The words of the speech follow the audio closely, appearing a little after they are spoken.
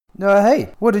No, hey,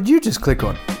 what did you just click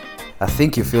on? I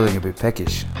think you're feeling a bit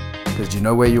peckish. Because do you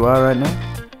know where you are right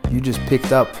now? You just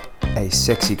picked up a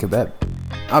sexy kebab.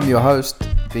 I'm your host,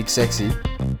 Big Sexy.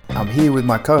 I'm here with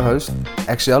my co-host.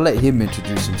 Actually, I'll let him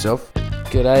introduce himself.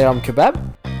 G'day, I'm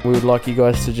Kebbab. We would like you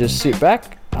guys to just sit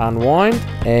back, unwind,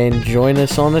 and join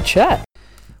us on the chat.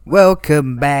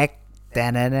 Welcome back.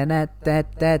 None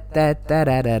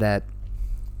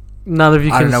None of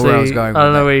you I can don't know see. where I was going I don't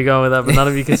with know that. where you're going with that, but none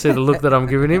of you can see the look that I'm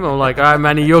giving him. I'm like, all right,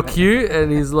 Manny, you're cute,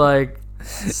 and he's like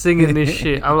singing this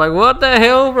shit. I'm like, what the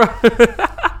hell, bro?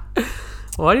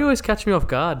 Why do you always catch me off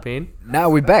guard, man? Now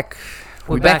we're back.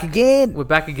 We're back back. again. We're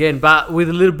back again, but with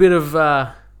a little bit of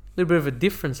a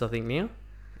difference, I think. Now,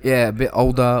 Yeah, a bit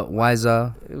older,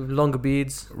 wiser, longer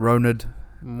beards. Ronald.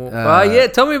 More. Yeah,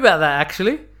 tell me about that.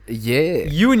 Actually, Yeah.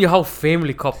 you and your whole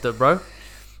family copped it, bro.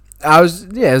 It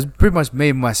was pretty much me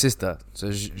and my sister.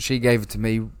 So she gave it to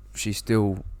me. She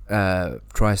still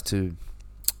tries to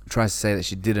say that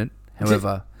she didn't.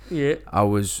 However, Yeah. I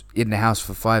was in the house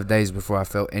for 5 days before I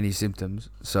felt any symptoms.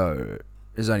 So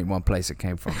there's only one place it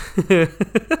came from.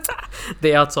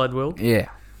 The outside world. Yeah.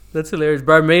 That's hilarious,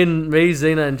 bro. Me,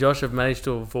 Zena, and Josh have managed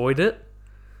to avoid it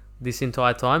this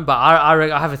entire time. But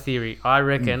I have a theory. I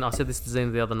reckon, I said this to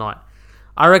Zena the other night.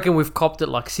 I reckon we've copped it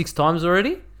like 6 times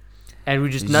already. And we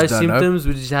just You no just don't know. symptoms.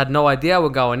 We just had no idea. We're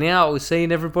going out. We're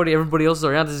seeing everybody. Everybody else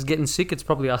around us is getting sick. It's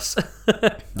probably us.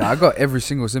 No, I got every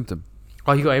single symptom.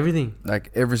 Oh, you got everything. Like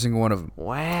every single one of them.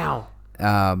 Wow.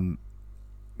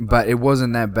 But it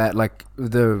wasn't that bad. Like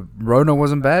the Rona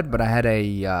wasn't bad, but I had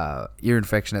a ear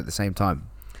infection at the same time.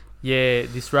 Yeah,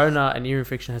 this Rona and ear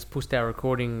infection has pushed our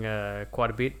recording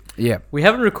quite a bit. Yeah. We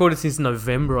haven't recorded since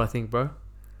November, I think, bro.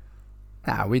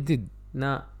 Nah, we did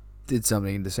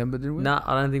something in December, didn't we? Nah,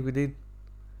 I don't think we did.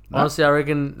 No? Honestly, I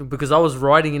reckon because I was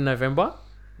riding in November.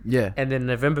 Yeah. And then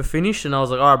November finished, and I was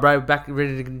like, all right, bro, back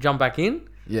ready to jump back in.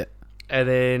 Yeah. And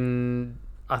then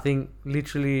I think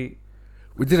literally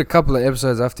We did a couple of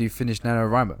episodes after you finished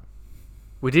NaNoWriMo.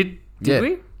 we did Yeah.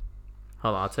 we?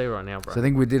 Hold on, I'll tell you right now, bro. So I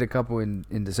think we did a couple in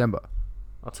December.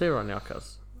 I'll tell you right now,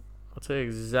 cuz. I'll tell you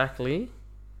exactly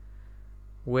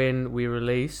when we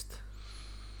released.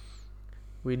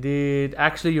 We did...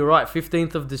 Actually, you're right.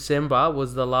 15th of December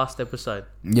was the last episode.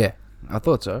 Yeah, I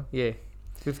thought so. Yeah.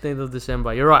 15th of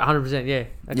December. You're right, 100%. Yeah.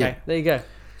 Okay, Yeah. there you go.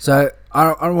 So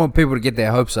I don't want people to get their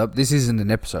hopes up. This isn't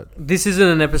an episode. This isn't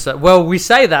an episode. Well, we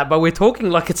say that, but we're talking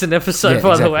like it's an episode, Yeah,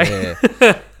 by exactly, the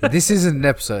way. yeah. This isn't an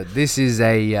episode. This is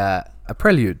a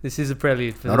prelude. This is a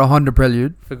prelude for, Not a Honda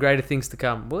prelude, for greater things to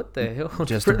come. What the hell?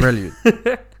 just a prelude.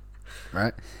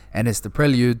 Right? And it's the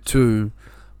prelude to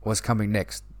what's coming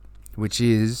next, which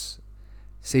is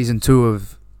season 2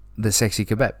 of The Sexy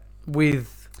Kebab.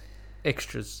 With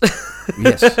extras.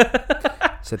 Yes.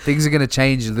 So things are going to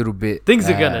change a little bit. Things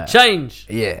are going to change.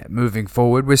 Yeah, moving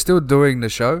forward. We're still doing the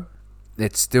show.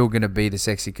 It's still going to be The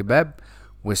Sexy Kebab.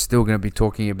 We're still going to be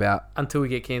talking about Until we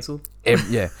get cancelled.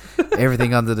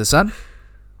 everything under the sun.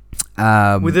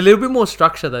 With a little bit more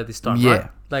structure, though, this time, Yeah. right?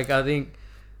 Like, I think,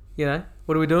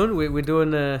 what are we doing? We're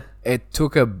doing... It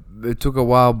took a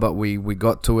while, but we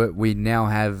got to it. We now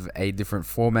have a different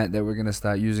format that we're going to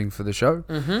start using for the show.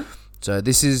 Mm-hmm. So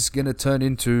this is going to turn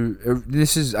into...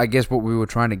 this is, I guess, what we were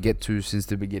trying to get to since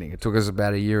the beginning. It took us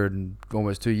about a year and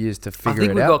almost 2 years to figure it out. I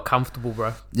think we got comfortable,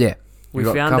 bro. Yeah. We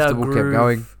got found our comfortable, groove kept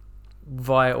going.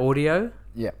 via audio.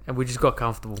 Yeah. And we just got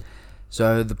comfortable.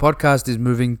 So the podcast is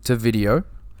moving to video.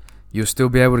 You'll still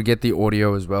be able to get the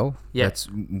audio as well. Yeah.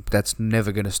 That's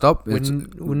never going to stop. We're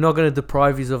not going to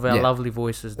deprive you of our lovely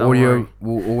voices. Don't Audio worry.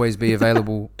 will always be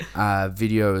available.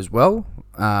 Video as well.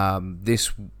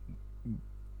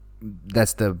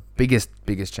 That's the biggest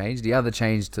change. The other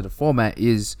change to the format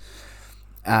is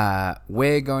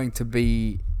we're going to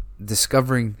be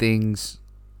discovering things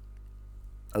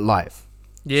live.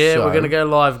 Yeah, So, we're going to go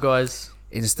live, guys.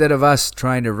 Instead of us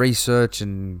trying to research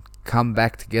and come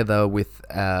back together with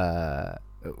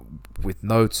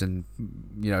notes and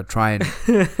try and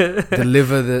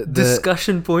deliver the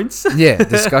Discussion points.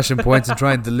 discussion points and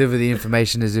try and deliver the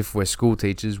information as if we're school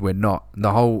teachers. We're not.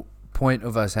 The whole point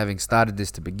of us having started this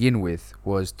to begin with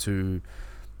was to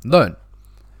learn.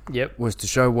 Yep. Was to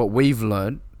show what we've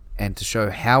learned and to show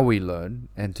how we learn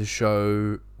and to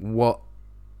show what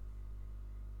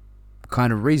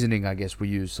kind of reasoning I guess we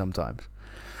use sometimes.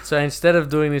 So instead of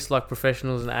doing this like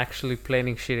professionals and actually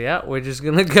planning shit out, we're just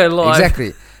going to go live.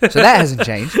 Exactly. So that hasn't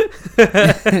changed.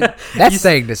 That's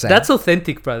staying the same. That's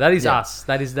authentic, bro. That is Yeah. us.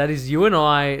 That is you and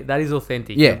I. That is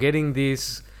authentic. Yeah. You're getting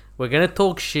this. We're going to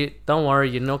talk shit. Don't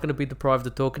worry. You're not going to be deprived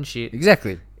of talking shit.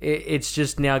 Exactly. It's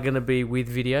just now going to be with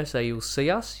video. So you'll see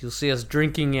us. You'll see us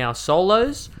drinking our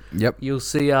solos. Yep. You'll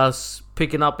see us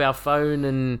picking up our phone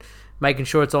and making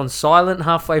sure it's on silent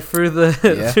halfway through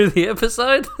the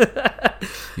episode.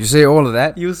 You see all of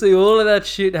that. You'll see all of that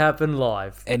shit happen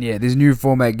live. And yeah, this new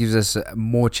format gives us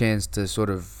more chance to sort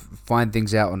of find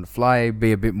things out on the fly,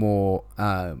 be a bit more,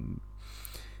 I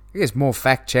guess, more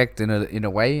fact-checked in a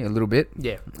way, a little bit.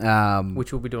 Yeah.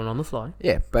 Which we'll be doing on the fly.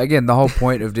 Yeah, but again, the whole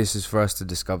point of this is for us to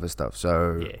discover stuff.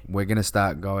 So we're going to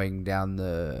start going down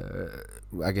the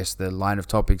line of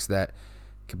topics that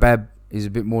Kebbab is a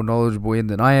bit more knowledgeable in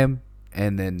than I am.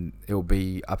 And then it'll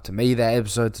be up to me that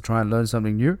episode to try and learn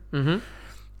something new. Mm-hmm.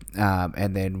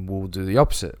 And then we'll do the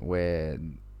opposite, where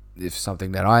if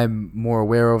something that I'm more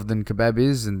aware of than Kebbab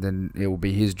is, and then it will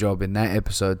be his job in that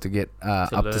episode to get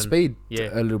up to speed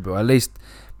a little bit. Or at least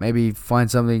maybe find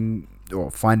something,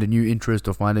 or find a new interest,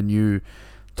 or find a new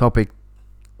topic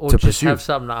to just pursue. Have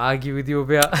something to argue with you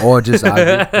about. Or just argue,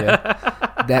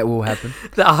 yeah. That will happen.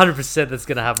 100% that's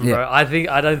going to happen, bro. I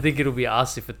don't think it'll be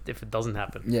us if it doesn't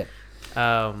happen. Yeah.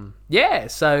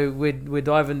 So we're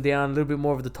diving down a little bit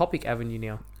more of the topic avenue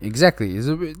now. Exactly. It's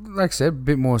a bit, like I said, a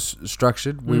bit more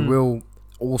structured. We will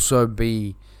also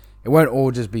be... It won't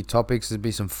all just be topics. There'll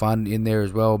be some fun in there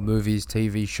as well. Movies,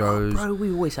 TV shows. Oh, bro,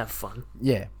 we always have fun.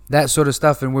 Yeah. That sort of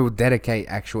stuff. And we will dedicate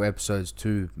actual episodes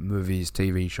to movies,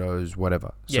 TV shows,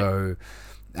 whatever. Yeah. So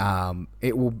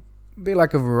it will be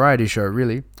like a variety show,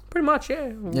 really. Pretty much, yeah.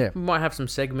 We might have some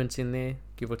segments in there,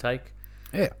 give or take.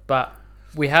 Yeah. But...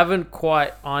 we haven't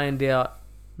quite ironed out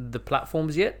the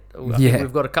platforms yet. I think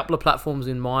we've got a couple of platforms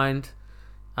in mind.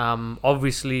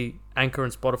 Obviously, Anchor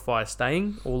and Spotify are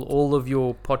staying. All of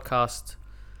your podcast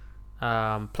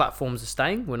platforms are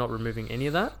staying. We're not removing any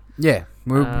of that. Yeah,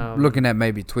 we're looking at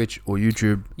maybe Twitch or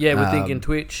YouTube. Yeah, we're thinking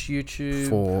Twitch, YouTube.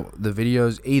 For the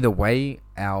videos. Either way,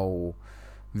 our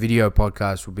video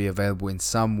podcast will be available in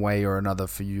some way or another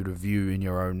for you to view in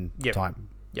your own time.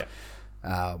 Yeah.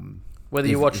 Whether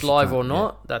you watch live or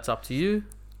not, that's up to you.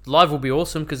 Live will be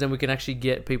awesome because then we can actually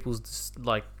get people's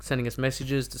sending us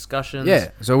messages, discussions.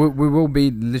 Yeah, so we will be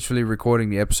literally recording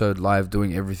the episode live,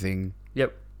 doing everything.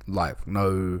 Yep. Live,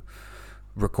 no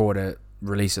record it,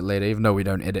 release it later. Even though we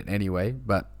don't edit anyway,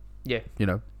 but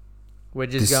we're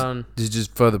just going. This is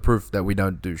just further proof that we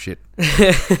don't do shit.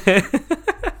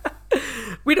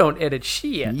 We don't edit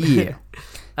shit. Yeah.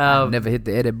 I've never hit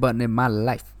the edit button in my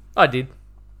life. I did,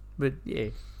 but yeah.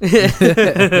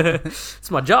 It's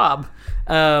my job.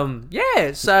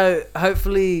 So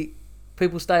hopefully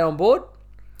people stay on board.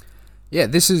 Yeah,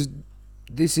 this is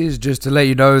just to let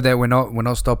you know that we're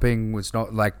not stopping. It's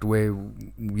not like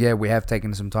we have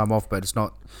taken some time off, but it's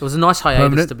not. It was a nice hiatus,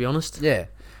 permanent. To be honest. Yeah, it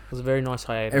was a very nice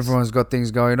hiatus. Everyone's got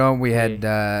things going on. We had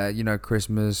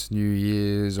Christmas, New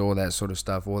Year's, all that sort of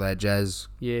stuff, all that jazz.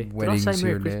 Yeah, weddings. Did I say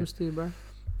Merry Christmas to you, bro?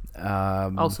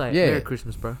 I'll say it. Merry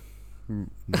Christmas, bro.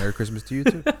 Merry Christmas to you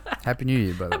too. Happy New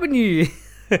Year, brother. Happy New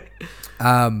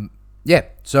Year.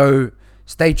 So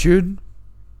stay tuned,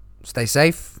 stay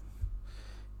safe,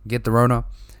 get the Rona,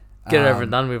 get it over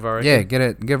and done with. Already. Yeah,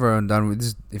 get everyone done with.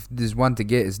 This, if there's one to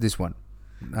get, it's this one.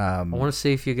 I want to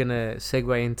see if you're gonna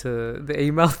segue into the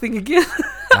email thing again.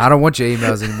 I don't want your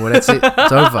emails anymore. That's it.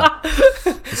 It's over.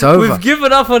 It's over. We've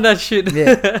given up on that shit.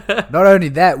 Yeah. Not only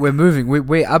that, we're moving.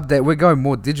 We're update. We're going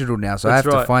more digital now. So That's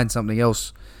I have to find something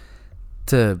else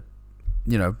to,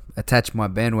 attach my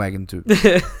bandwagon to.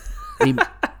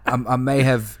 I may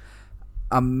have,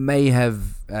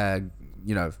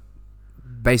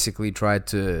 basically tried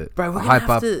to hype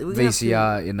up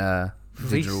VCR in a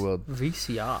digital world.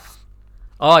 VCR.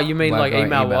 Oh, you mean like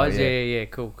email wise? Yeah.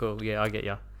 Cool. Yeah, I get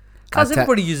you. Because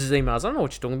everybody uses emails. I don't know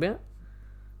what you're talking about.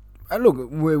 Look,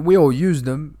 we all use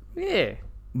them. Yeah.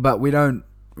 But we don't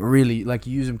really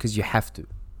use them because you have to.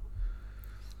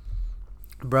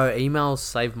 Bro, emails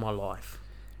saved my life.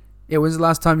 Yeah, when was the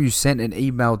last time you sent an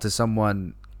email to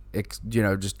someone, just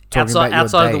talking outside, about your day?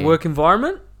 Outside of the work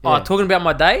environment? Yeah. Oh, talking about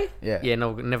my day? Yeah. Yeah,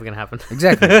 no, never going to happen.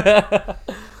 Exactly.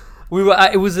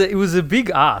 It was a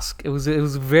big ask. It was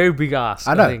a very big ask.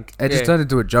 I know. I think. It just turned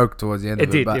into a joke towards the end of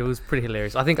it. It did. It was pretty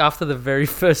hilarious. I think after the very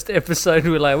first episode, we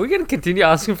were like, we're going to continue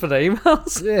asking for the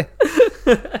emails. Yeah.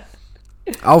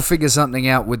 I'll figure something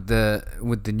out with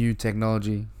the new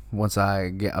technology once I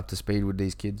get up to speed with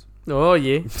these kids. Oh,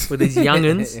 yeah. With these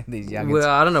youngins. These youngins. Well,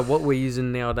 I don't know what we're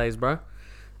using nowadays, bro.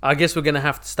 I guess we're going to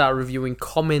have to start reviewing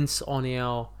comments on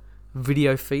our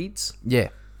video feeds. Yeah.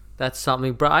 That's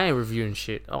something, bro. I ain't reviewing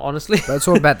shit, honestly. But it's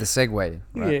all about the segue,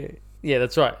 right? Yeah,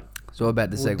 that's right. It's all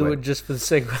about the segue. We'll do it just for the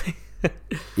segue.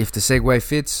 If the segue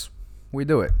fits, we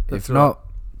do it. That's if not,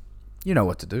 you know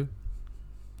what to do.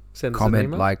 Send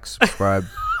comment, like, subscribe.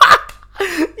 You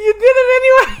did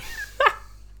it anyway.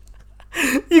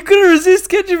 You couldn't resist,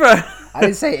 could you, bro? I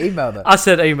didn't say email though. I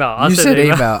said email. You said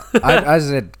email. I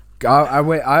said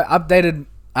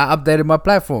I updated my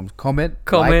platforms. Comment,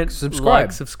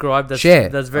 subscribe. That's, share.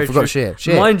 That's very I forgot true.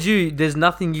 Share. Mind you, there's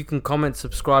nothing you can comment,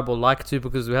 subscribe, or like to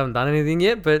because we haven't done anything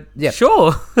yet. But Yep.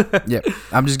 sure. Yeah,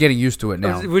 I'm just getting used to it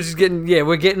now. We're just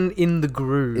we're getting in the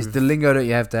groove. It's the lingo that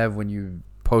you have to have when you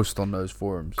post on those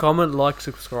forums. Comment, like,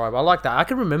 subscribe. I like that. I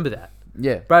can remember that.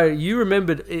 Yeah. Bro, you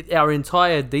remembered our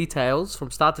entire details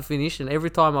from start to finish, and every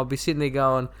time I'll be sitting there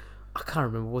going, I can't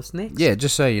remember what's next. Yeah,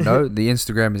 just so you know, the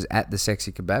Instagram is at the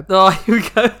Sexy Kebab. Oh, here we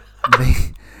go.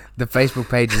 The Facebook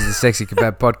page is the Sexy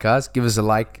Kebab Podcast. Give us a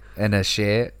like and a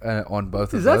share on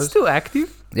both of those. Is that still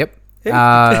active? Yep.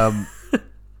 And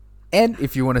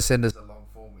if you want to send us a long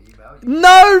form email.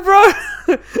 No, bro.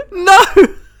 No.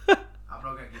 I'm not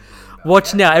going to give you an email.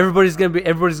 Watch now. Everybody's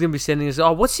gonna be sending us.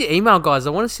 Oh, what's your email, guys? I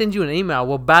want to send you an email.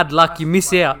 Well, bad luck. You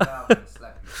miss out.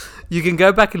 You can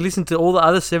go back and listen to all the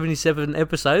other 77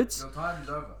 episodes. Your time is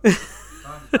over. Your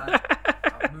time is done.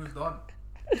 I've moved on.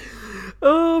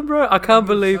 Oh, bro, I can't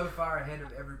believe. So far ahead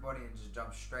of everybody and just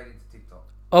jump straight into TikTok.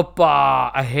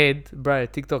 Ahead, bro.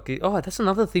 TikTok. That's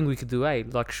another thing we could do,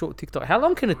 like short TikTok. How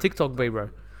long can a TikTok be, bro?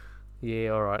 Yeah,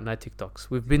 all right. No TikToks.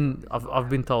 I've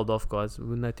been told off, guys.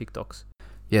 With no TikToks.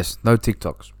 Yes, no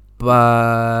TikToks.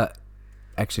 But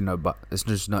actually, no. But it's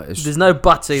just no. There's no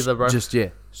buts either, bro. It's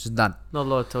just done. Not a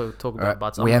lot to talk about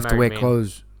butts. We have to wear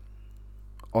clothes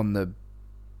on the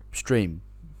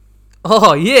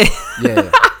Oh yeah. Yeah.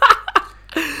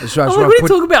 So what are you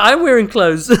talking about? I'm wearing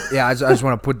clothes. Yeah, I just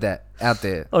want to put that out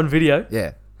there on video.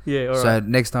 Yeah. Yeah. All right. So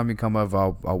next time you come over,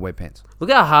 I'll wear pants.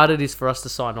 Look how hard it is for us to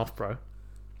sign off, bro.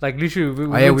 Like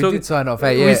literally, we did sign off.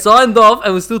 Hey, yeah. We signed off,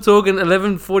 and we're still talking.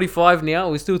 11:45 now.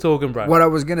 We're still talking, bro. What I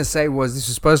was gonna say was this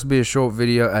is supposed to be a short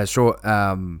video.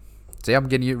 See, I'm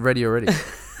getting you ready already.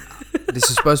 This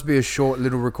is supposed to be a short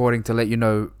little recording to let you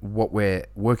know what we're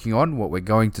working on, what we're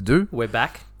going to do. We're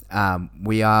back.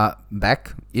 We are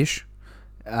back-ish.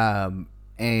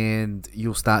 And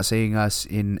you'll start seeing us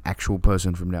in actual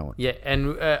person from now on. Yeah,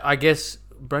 and I guess,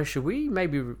 bro, should we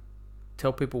maybe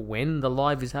tell people when the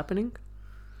live is happening?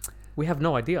 We have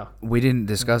no idea. We didn't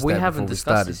discuss that before we started. We haven't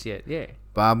discussed this yet, yeah.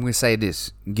 But I'm going to say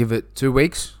this. Give it 2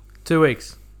 weeks. 2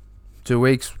 weeks. 2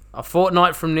 weeks. A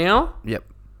fortnight from now. Yep.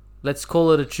 Let's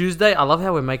call it a Tuesday. I love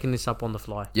how we're making this up on the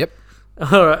fly. Yep.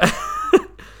 All right.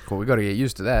 Cool, we got to get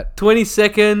used to that.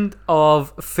 22nd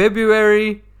of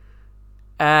February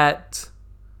at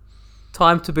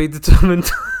time to be determined.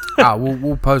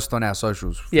 We'll post on our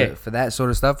socials. For that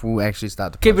sort of stuff, we'll actually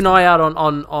start to keep an eye out on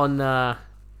Instagram.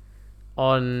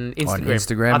 On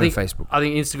Instagram and Facebook. I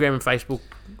think Instagram and Facebook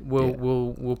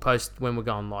will post when we're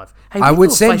going live. Hey, I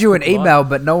would send you an email,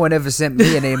 but no one ever sent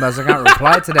me an email, so I can't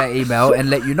reply to that email and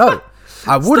let you know.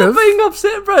 I would have. Stop being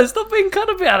upset, bro. Stop being cut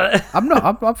about it. I'm not.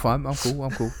 I'm fine. I'm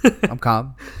cool. I'm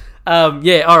calm.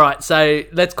 Yeah. All right. So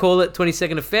let's call it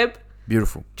 22nd of Feb.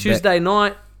 Beautiful. Tuesday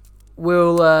night.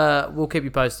 We'll keep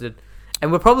you posted,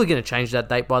 and we're probably going to change that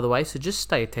date, by the way. So just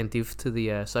stay attentive to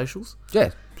the socials.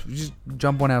 Yeah. Just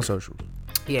jump on our socials.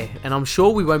 Yeah, and I'm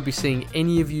sure we won't be seeing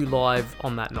any of you live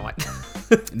on that night.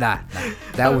 Nah.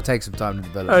 That will take some time to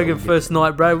develop. I reckon first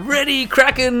night, bro. Ready,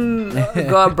 cracking.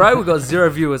 Bro, we got 0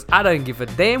 viewers. I don't give a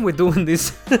damn. We're doing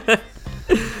this.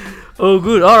 All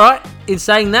good. All right. In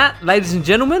saying that, ladies and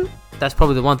gentlemen, that's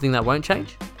probably the one thing that won't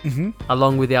change. Mm-hmm.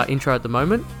 Along with our intro at the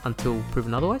moment, until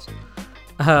proven otherwise.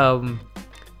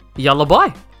 Yalla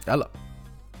bye. Yalla.